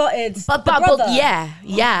 head-butted the brother. Yeah,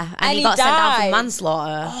 and he got sent down for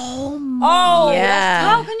manslaughter. Oh, yeah.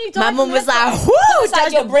 How can you die? My mum was like, "Whoo, it's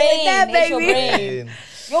like your brain, there, baby."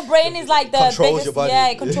 Your brain is like the controls biggest, your body. yeah,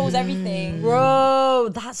 it controls everything. Bro,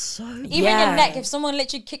 that's so Even your neck, if someone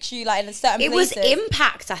literally kicks you like in a certain places. It was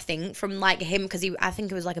impact, I think, from like him, because I think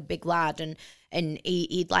he was like a big lad, and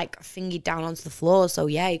he'd like fingered down onto the floor. So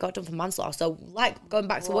yeah, he got done for manslaughter. So like going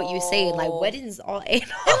back to what you were saying, like weddings are I take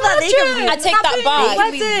that back.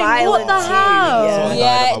 What the hell?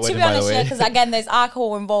 Yeah, to be honest, yeah, because again, there's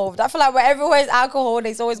alcohol involved. I feel like wherever there's alcohol,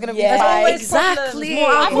 there's always gonna be fights. Exactly.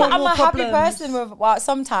 I'm a happy person with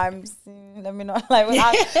sometimes. Let me not like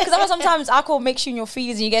because I know sometimes alcohol makes you in your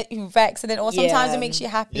feelings and you get vexed, and then or sometimes it makes you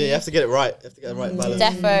happy. Yeah, you have to get it right. You have to get the right balance.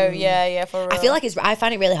 Defo, yeah, for real. I feel like I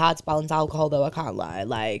find it really hard to balance alcohol though. I can't lie.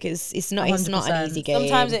 Like it's not an easy game.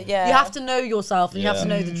 Sometimes you have to know yourself, and you have to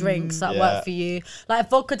know the drinks that work for you. Like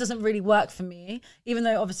vodka doesn't really work for me, even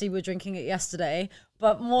though obviously we were drinking it yesterday.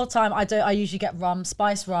 But more time, I usually get rum.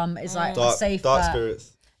 Spice rum is like a safe dark bet.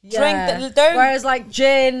 spirits. Yeah. Whereas like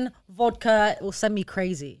gin, vodka will send me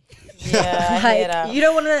crazy. Yeah, I hear that. You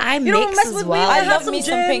don't want to. You don't want to mess with me. I love me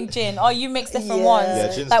some pink gin. Oh, you mix different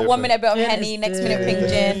ones. Yeah, like 1 minute a bit of Henny, next minute pink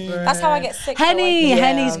gin. That's how I get sick.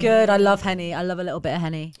 Henny's good. I love Henny. I love a little bit of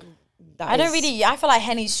Henny. I feel like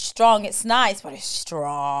Henny's strong. It's nice, but it's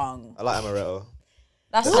strong. I like amaretto.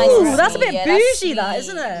 That's nice. Ooh, that's a bit bougie, that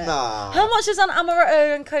isn't it? Nah. How much is an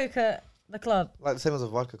amaretto and Coke at the club? Like the same as a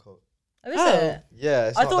vodka Coke. Oh, is it?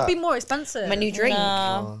 Yeah, I thought it'd be more expensive. My new drink.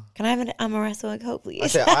 No. Can I have an amaretto and Coke, please?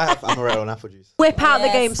 Actually, I have amaretto and apple juice. Whip out the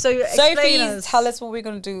game. So Sophie, tell us what we're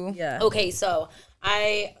gonna do. Yeah. Okay, so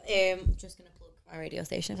I am just gonna plug my radio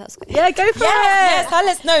station if that's good. Yeah, go for it. Yes, tell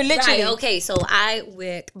us. No, literally. Right, okay, so I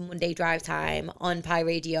work Monday drive time on Pi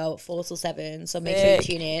Radio 4 till 7, so make sure you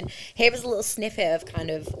tune in. Here is a little snippet of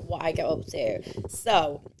kind of what I get up to.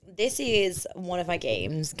 So this is one of my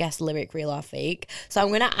games, guess lyric, real or fake. So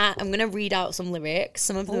I'm gonna read out some lyrics.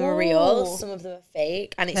 Some of them are real, some of them are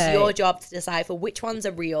fake, and it's your job to decide for which ones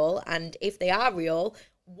are real, and if they are real,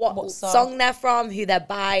 what song they're from, who they're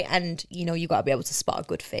by, and you got to be able to spot a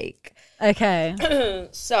good fake. Okay.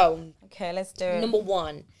 So okay, let's do it. Number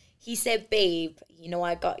 1, he said, "Babe,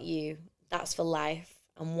 I got you. That's for life.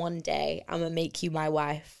 And one day I'm gonna make you my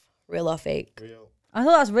wife." Real or fake? Real. I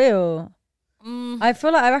thought that's real. I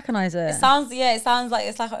feel like I recognize it. It sounds like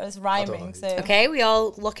it's rhyming. So okay, we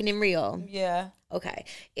all locking in real. Yeah. Okay,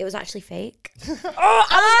 it was actually fake. I was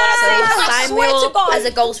gonna say, sign me up as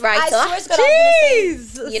a ghostwriter. I swear to God, I was gonna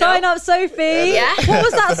say, Sign up, Sophie. Yeah. What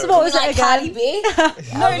was that? What was it again? Cardi B.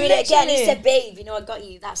 No, I'll read it again. He literally. said, "Babe, I got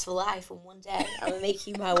you. That's for life. And one day I'm gonna make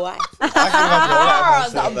you my wife."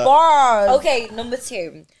 Bars. Okay, number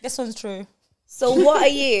 2. This one's true. So what are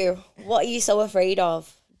you? What are you so afraid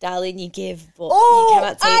of? Darling, you give, but you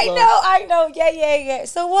cannot take love. I know. Yeah.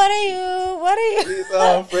 So what are you?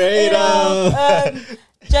 So afraid of.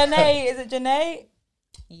 Janae, is it Janae?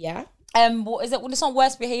 Yeah. What is it? Well, it's not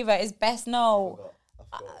worst behavior. It's best no.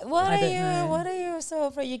 What I are don't you? know. What are you so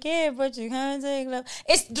afraid you give? But you can't take love.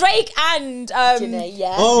 It's Drake and Janae,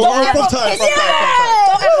 yeah. Oh, Don't ever from time. piss me off.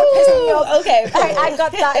 Don't ever piss me off. Okay, I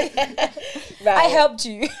got that. right. I helped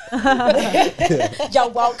you. You're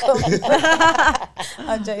welcome.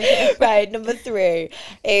 I'm joking. Right, number 3.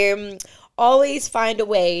 Always find a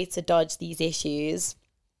way to dodge these issues.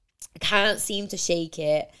 Can't seem to shake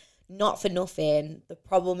it. Not for nothing. The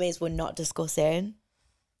problem is we're not discussing.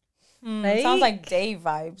 Sounds like Dave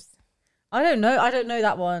vibes. I don't know. I don't know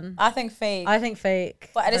that one. I think fake. I think fake.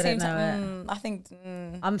 But at the I same don't know it. time, I think.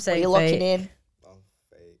 I'm What saying you're fake. locking in.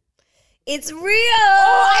 Fake. It's real.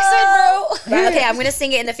 Oh, I said real. Right, okay, I'm gonna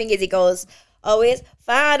sing it in the fingers. It goes, always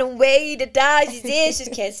find a way to dodge these issues.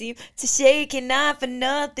 Can't seem to shake it, not for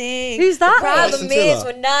nothing. Who's that? The problem Listen to is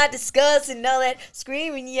that. we're not discussing all that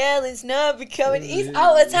screaming, yelling's not becoming. He's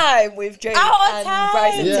out of time with Drake Out of and time.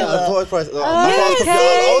 Bryson Yeah, Tiller. I thought Price. okay.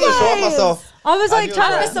 I wasn't sure of myself. I was like knew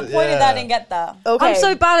trying it to. was Disappointed Yeah. that I didn't get that. Okay. I'm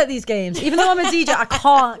so bad at these games. Even though I'm a DJ, I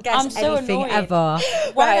can't guess I'm so anything annoyed. ever.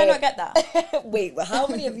 Why did I Right. not get that? Wait, but how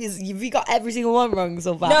many of you have you got every single one wrong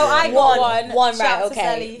so far? No, I got one. One Shout right, out to okay.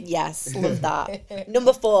 Sally. Yes, love that.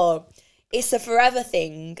 Number 4, it's a forever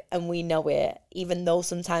thing and we know it, even though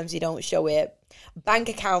sometimes you don't show it. Bank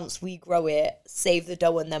accounts, we grow it, save the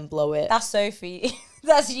dough and then blow it. That's Sophie.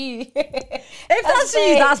 That's you. If that's you,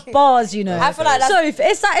 fake. that's bars, you know. I feel like that's- so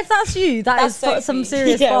if that's you, That's some Sophie.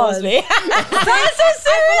 serious Yeah, it bars. was me. That is some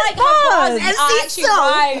serious bars. And I see, actually so-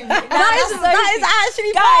 rhyme. That is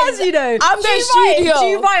actually Guys, bars, you know. I'm do in you studio. do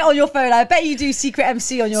you write on your phone? I bet you do secret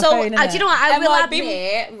MC on your So, phone. do you know what? I will MIB.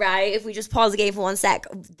 admit, right, if we just pause the game for one sec,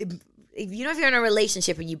 you know, if you're in a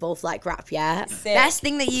relationship and you both like rap, yeah, Sick. best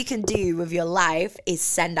thing that you can do with your life is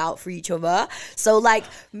send out for each other. So like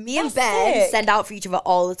me and That's Ben sick. send out for each other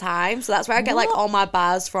all the time. So that's where I get like all my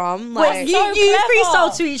bars from. Wait, Like, you so freestyle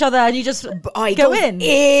clever. to each other and you just I go go in.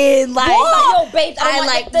 like, Yo, babe, I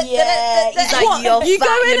like, yeah. He's like, What? you're You fat.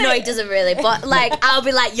 go in You know, it? he doesn't really, but like, I'll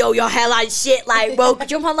be like, yo, your hairline's shit. Like, bro,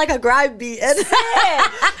 jump on like a grind beat. And Wait,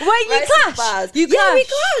 you Rest of clash. bars. You Yeah, we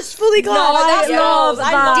clash. clash, fully clash. I Yeah. love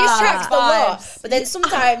I that. love Diss tracks the lot, Vibes. but then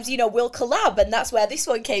sometimes, you know, we'll collab, and that's where this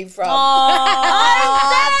one came from.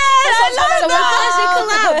 I So we'll like clash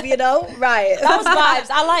and collab, you know? Right. that was vibes.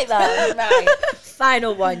 I like that. Right.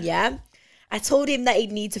 Final one, yeah? I told him that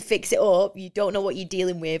he'd need to fix it up. You don't know what you're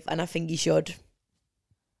dealing with, and I think you should.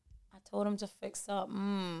 I told him to fix up.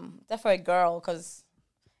 Definitely a girl, because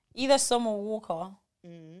either Summer Walker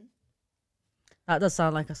That does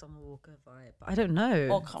sound like a Summer Walker vibe. But I don't know.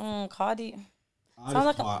 or Cardi.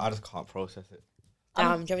 I just can't process it.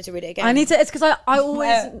 Damn, do you want me to read it again? I need to. It's because I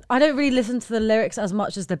always I don't really listen to the lyrics as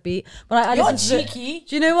much as the beat. But I You're listen to cheeky.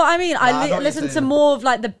 do you know what I mean? I know I what you're listen to saying. more of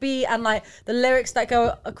like the beat and like the lyrics that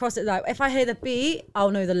go across it. Like if I hear the beat,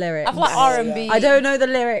 I'll know the lyrics. I feel like R&B. I don't know the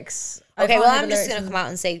lyrics. I Okay, can't well, know I'm the just lyrics. going to come out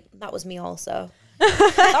and say, that was me also.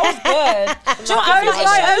 That was good. Do you know what? I feel like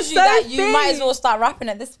Right, it shows you that you Sophie. might as well start rapping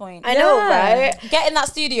at this point. I know, Yeah. right? Get in that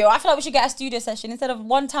studio. I feel like we should get a studio session instead of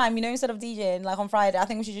one time, you know, instead of DJing like on Friday. I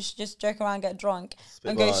think we should just joke around, get drunk,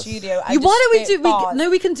 and go bars. studio. And Why don't we just do? spit bars.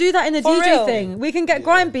 We can do that in the For DJ real? thing. We can get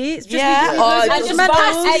grind beats. Just Yeah. we can Oh, use and just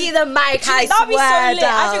instrumentals. vibes. See the mic, I That'd be so swear lit. I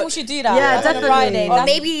down. think we should do that. Yeah, on a definitely. Friday. Or That's-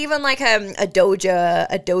 maybe even like a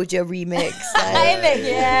Doja remix. Ain't it?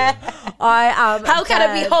 Yeah. I am. How can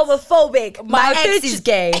I be dead. homophobic? My ex bitch- is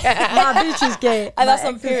gay. My bitch is gay. And that's My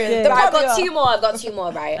on ex is period. gay. The Right, I've problem- got two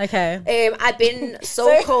more, right? Okay. I've been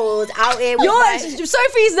so cold out here with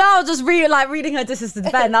Sophie's now just reading her disses to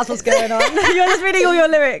Ben. That's what's going on. You're just reading all your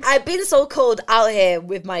lyrics. I've been so cold out here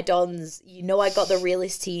with my dons. You know I got the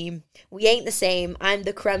realest team. We ain't the same. I'm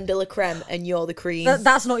the creme de la creme and you're the cream.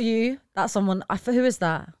 That's not you. That's someone. Who is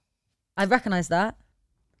that? I recognize that.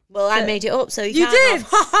 Well, I made it up, so You can't did.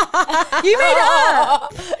 have- You made it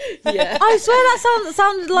up. Yeah. I swear that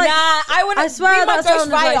sounded like. Nah, I want I to swear be my that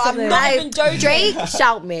sounded ghostwriter. like I'm something. not even joking. Drake,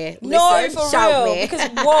 shout me. No, Listen, for shout real. me. Because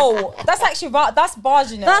whoa, that's actually that's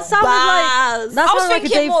bars, you know. That sounded Bars. like. That I was sounded like a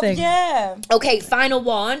thinking Dave more. thing. Yeah. Okay, final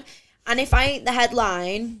one. And if I ain't the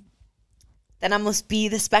headline, then I must be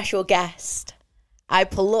the special guest. I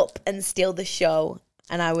pull up and steal the show,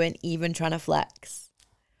 and I weren't even trying to flex.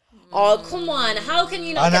 Oh, come on. How can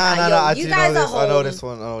you not get that? Yo, I you do guys know are this. I know home. this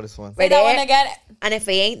one. I know this one. Say that one again. And if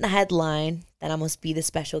I ain't the headline, then I must be the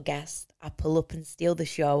special guest. I pull up and steal the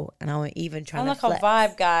show, and I weren't even trying I'm to like a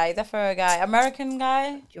flex. vibe guy, definitely a guy, American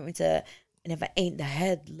guy. Do you want me to? And if I ain't the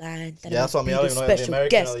headline, then Yeah, I that's must what I be mean. I the don't even know if the special American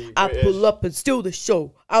guest. or the I British. pull up and steal the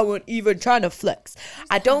show. I weren't even trying to flex.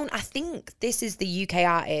 I think this is the UK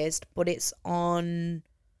artist, but it's on.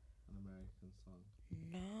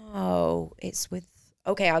 No, it's with.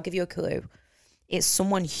 Okay, I'll give you a clue. It's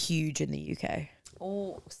someone huge in the UK.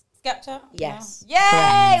 Oh, Skepta? Yes. Yay!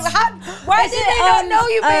 Why did they not know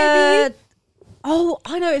you, baby? Oh,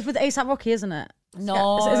 I know. It's with ASAP Rocky, isn't it?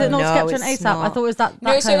 No. Is it not No, Skepta and it's ASAP? not. I thought it was that.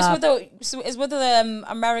 No, so collab. it's with the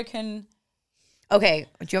American. Okay,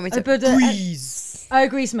 do you want me to Grease? Oh,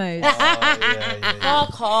 Grease Mode.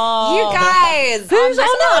 Fuck off. You guys. Who's on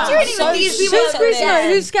that? So these people Who's at Grease the Mode?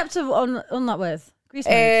 end. Who's Skepta on that with? Grease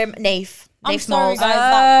Mode. Naif. I'm Naif sorry, Smalls. guys.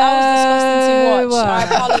 That was disgusting to watch. I You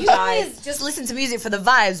apologize. guys just listen to music for the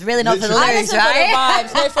vibes, really not for the Literally. I lyrics, listen for the right?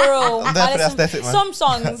 vibes. No, for real. I'm there I for the listen aesthetic, man. some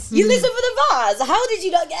songs. You listen for the bars. How did you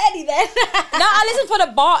not get any then? No, I listen for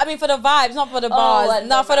the bar. I mean, for the vibes, not for the bars.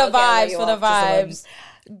 No, for the vibes. For the vibes.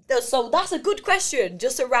 So that's a good question,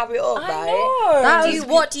 just to wrap it up, right? know.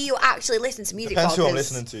 What do you actually listen to music Depends for? who I'm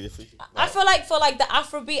 'Cause- listening to. If we, I feel like for like the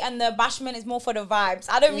Afrobeat and the bashment is more for the vibes.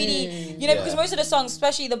 I don't really, because most of the songs,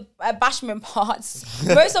 especially the bashment parts,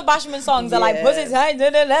 most of bashment songs are like pussy's high,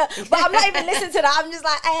 but I'm not even listening to that. I'm just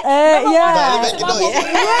like,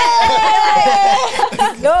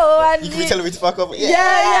 no, and you can be telling me to fuck up. I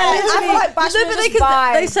feel like bashment No, but is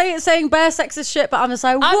vibes. they say it's saying bare sexist shit, but I'm just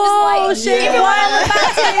like, I'm whoa, just shit.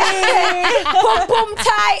 like, boom, boom,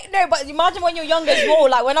 tight. No, but imagine when you're younger as well.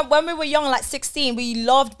 Like when we were young, like 16, we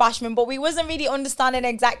loved bashment, but we wasn't really understanding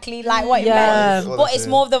exactly like what it meant. Yeah. But it's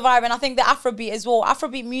more of the vibe, and I think the Afrobeat as well.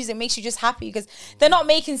 Afrobeat music makes you just happy because they're not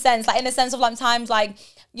making sense. Like in the sense of like times like.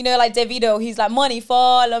 You know, like Davido, he's like, money,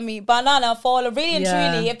 follow me, banana, follow. Really and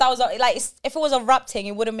truly, if that was if it was a rap thing,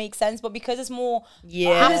 it wouldn't make sense. But because it's more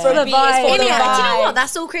Afrobeat, it's for the Do you know vibe. what?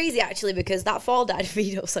 That's so crazy, actually, because that Fall Dad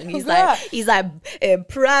video song, he's like,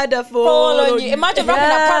 Prada Follow you. Imagine rapping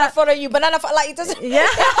that Prada follow you, banana like it doesn't.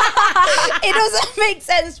 It doesn't make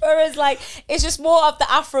sense. Whereas like it's just more of the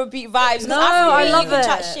Afrobeat vibes. No, I love you can it.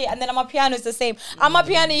 chat shit, and then on my piano it's the same. On my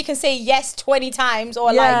piano you can say yes 20 times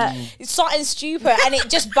or like it's something stupid, and it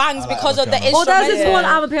just bangs because of the piano. Or instrument. there's this one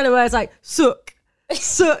amapiano where it's like, suck,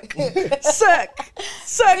 suck, suck,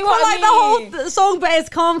 suck. what Like I the whole song, but it's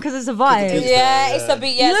calm because it's a vibe. Yeah, it's a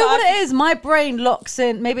beat. Yeah, You know so what it is? My brain locks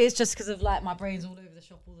in. Maybe it's just because of like my brain's all over the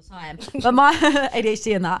shop all the time. But my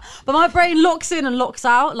ADHD and that. But my brain locks in and locks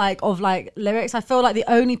out like of like lyrics. I feel like the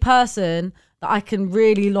only person that I can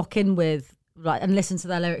really lock in with like and listen to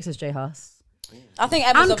their lyrics is J Hus. I think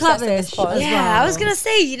Emma's And obsessed with this Clavish part. as Yeah, well. I was gonna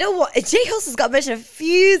say, you know what? J Hus has got mentioned a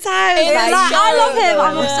few times. It's Like, like, I love him.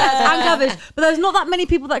 I'm Yeah. obsessed. And Clavish. But there's not that many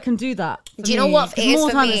people that can do that. for do you know me. what 'Cause it is more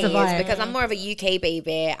for time me? it's the Is vibe. because I'm more of a UK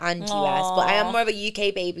baby and US, but I am more of a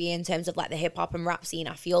UK baby in terms of like the hip hop and rap scene.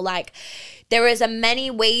 I feel like there is a many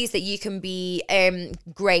ways that you can be a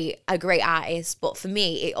great artist, but for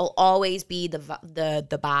me, it'll always be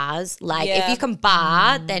the bars. Like if you can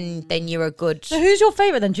bar, then you're a good. So who's your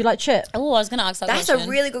favourite then? Do you like Chip? Oh, I was gonna ask that That's question.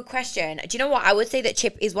 a really good question. Do you know what? I would say that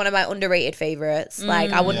Chip is one of my underrated favorites.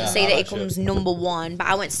 Like I wouldn't say I that like it comes number one, but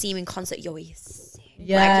I went to see him in concert. Yo, he's sick.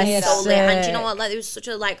 Yeah, Like, he's he's so lit. And do you know sick. what? Like, there was such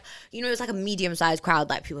a like, it was like a medium-sized crowd.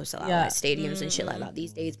 Like people sell out Yeah. like stadiums and shit like that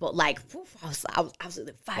these days. But like, I was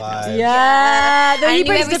absolutely vibing. I was Vibes. like, Yeah. I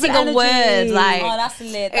knew every single word. Like, Oh, that's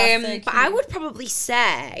lit. That's so but I cute. would probably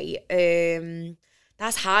say,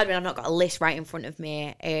 that's hard when I've not got a list right in front of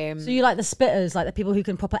me. So you like the spitters, like the people who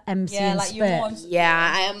can proper MC Yeah, and like you spit. want.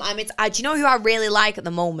 Yeah, I am. Do you know who I really like at the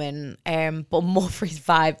moment? But more for his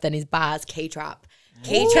vibe than his bars, K-Trap.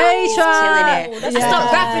 K-Trap is K-Trap. killing it. That's I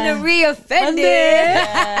stopped rapping and re-offended.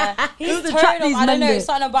 Yeah. He's the turned trap up. these I don't know. men It's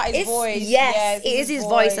something about his It's, voice. yes, Yeah, it is his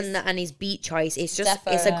voice and his beat choice. It's just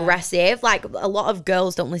it's Defo. aggressive. Like a lot of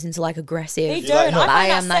girls don't listen to like aggressive. They You don't. like I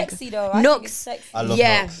Nux? find that sexy though. I think it's Nux. sexy. I love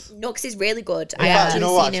Yeah, Nux. Nux is really good. In fact, you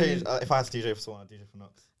know what? I seen him. changed, if I had to DJ for someone, I'd DJ for Nux.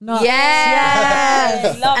 No.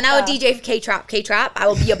 Yes. Love And I would that. DJ for K-Trap. K-Trap. I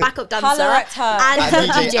will be your backup dancer Holler at her. and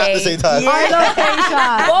And DJ at the same time. I love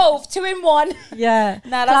K-Trap. Both 2 in 1. Yeah.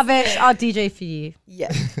 Nah, that's Clavish, I'll DJ for you. Yeah.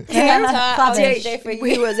 Skepta, I'll Clavish. DJ for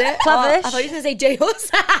you. Who was it? Clavish. I thought you were going to say J-Hus.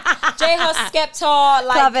 J-Hus, Skepta,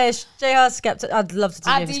 like Clavish, J.R. Skepta. I'd love to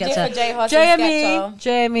I'd DJ DJ for Skepta. for J-Hus and Skepta.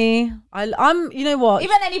 Jamie. I'm. You know what?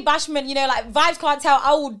 Even any bashment, you know, like Vibes Can't Tell,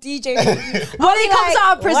 I will DJ for you. when he comes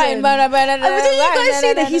out of prison, But did you guys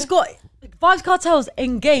see that he's got Vibes Cartel's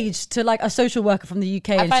engaged to like a social worker from the UK,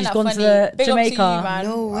 and find she's that gone funny. to the Big up to you, Jamaica man.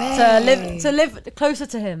 No way. to live closer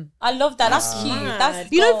to him. I love that. That's cute. That's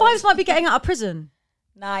You know, gold. Vibes might be getting out of prison.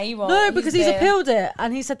 Nah, he won't. No, because he's there. appealed it,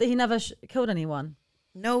 and he said that he never killed anyone,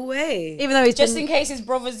 No way. even though he's Just been, in case his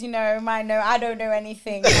brothers, you know, might know. I don't know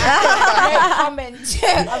anything. No comment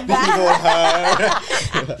on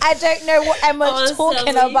that. I don't know what Emma's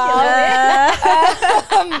talking about.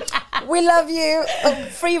 We love you.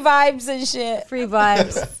 Free vibes and shit. free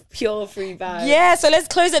vibes. Pure free vibe. Yeah, so let's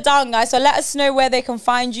close it down, guys. So let us know where they can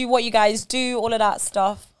find you, what you guys do, all of that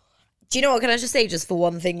stuff. Do you know what? Can I just say just for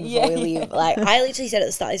one thing before we leave? Like, I literally said at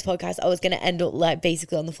the start of this podcast, I was going to end up like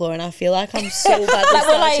basically on the floor, and I feel like I'm so bad at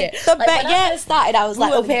when I first started, I was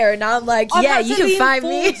like up here, and now I'm like, yeah, you can find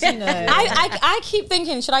me. You know. I keep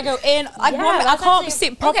thinking, should I go in? I can't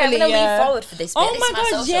sit properly. Okay, I'm going to lean forward for this bit. Oh my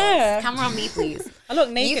gosh, yeah. Camera on me, please. I look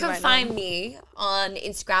naked. You can find me on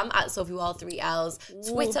Instagram at Sophie Wall 3Ls,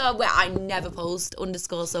 Twitter where I never post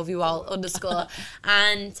 _Sophie Wall _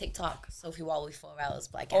 and TikTok Sophie Wall with 4 Ls.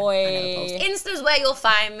 But again, I never post. Insta's where you'll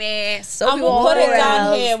find me. Sophie and we'll Wall put it 4 down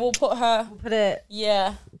Ls. here. We'll put her. We'll put it.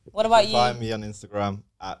 Yeah. What about you? Find me on Instagram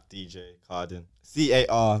at DJ Cardin.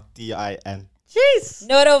 CARDIN. Jeez.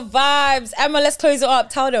 No the vibes. Emma, let's close it up.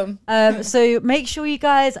 Tell them. So make sure you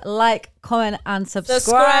guys like, comment, and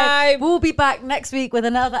subscribe. We'll be back next week with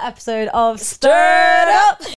another episode of Stir It Up.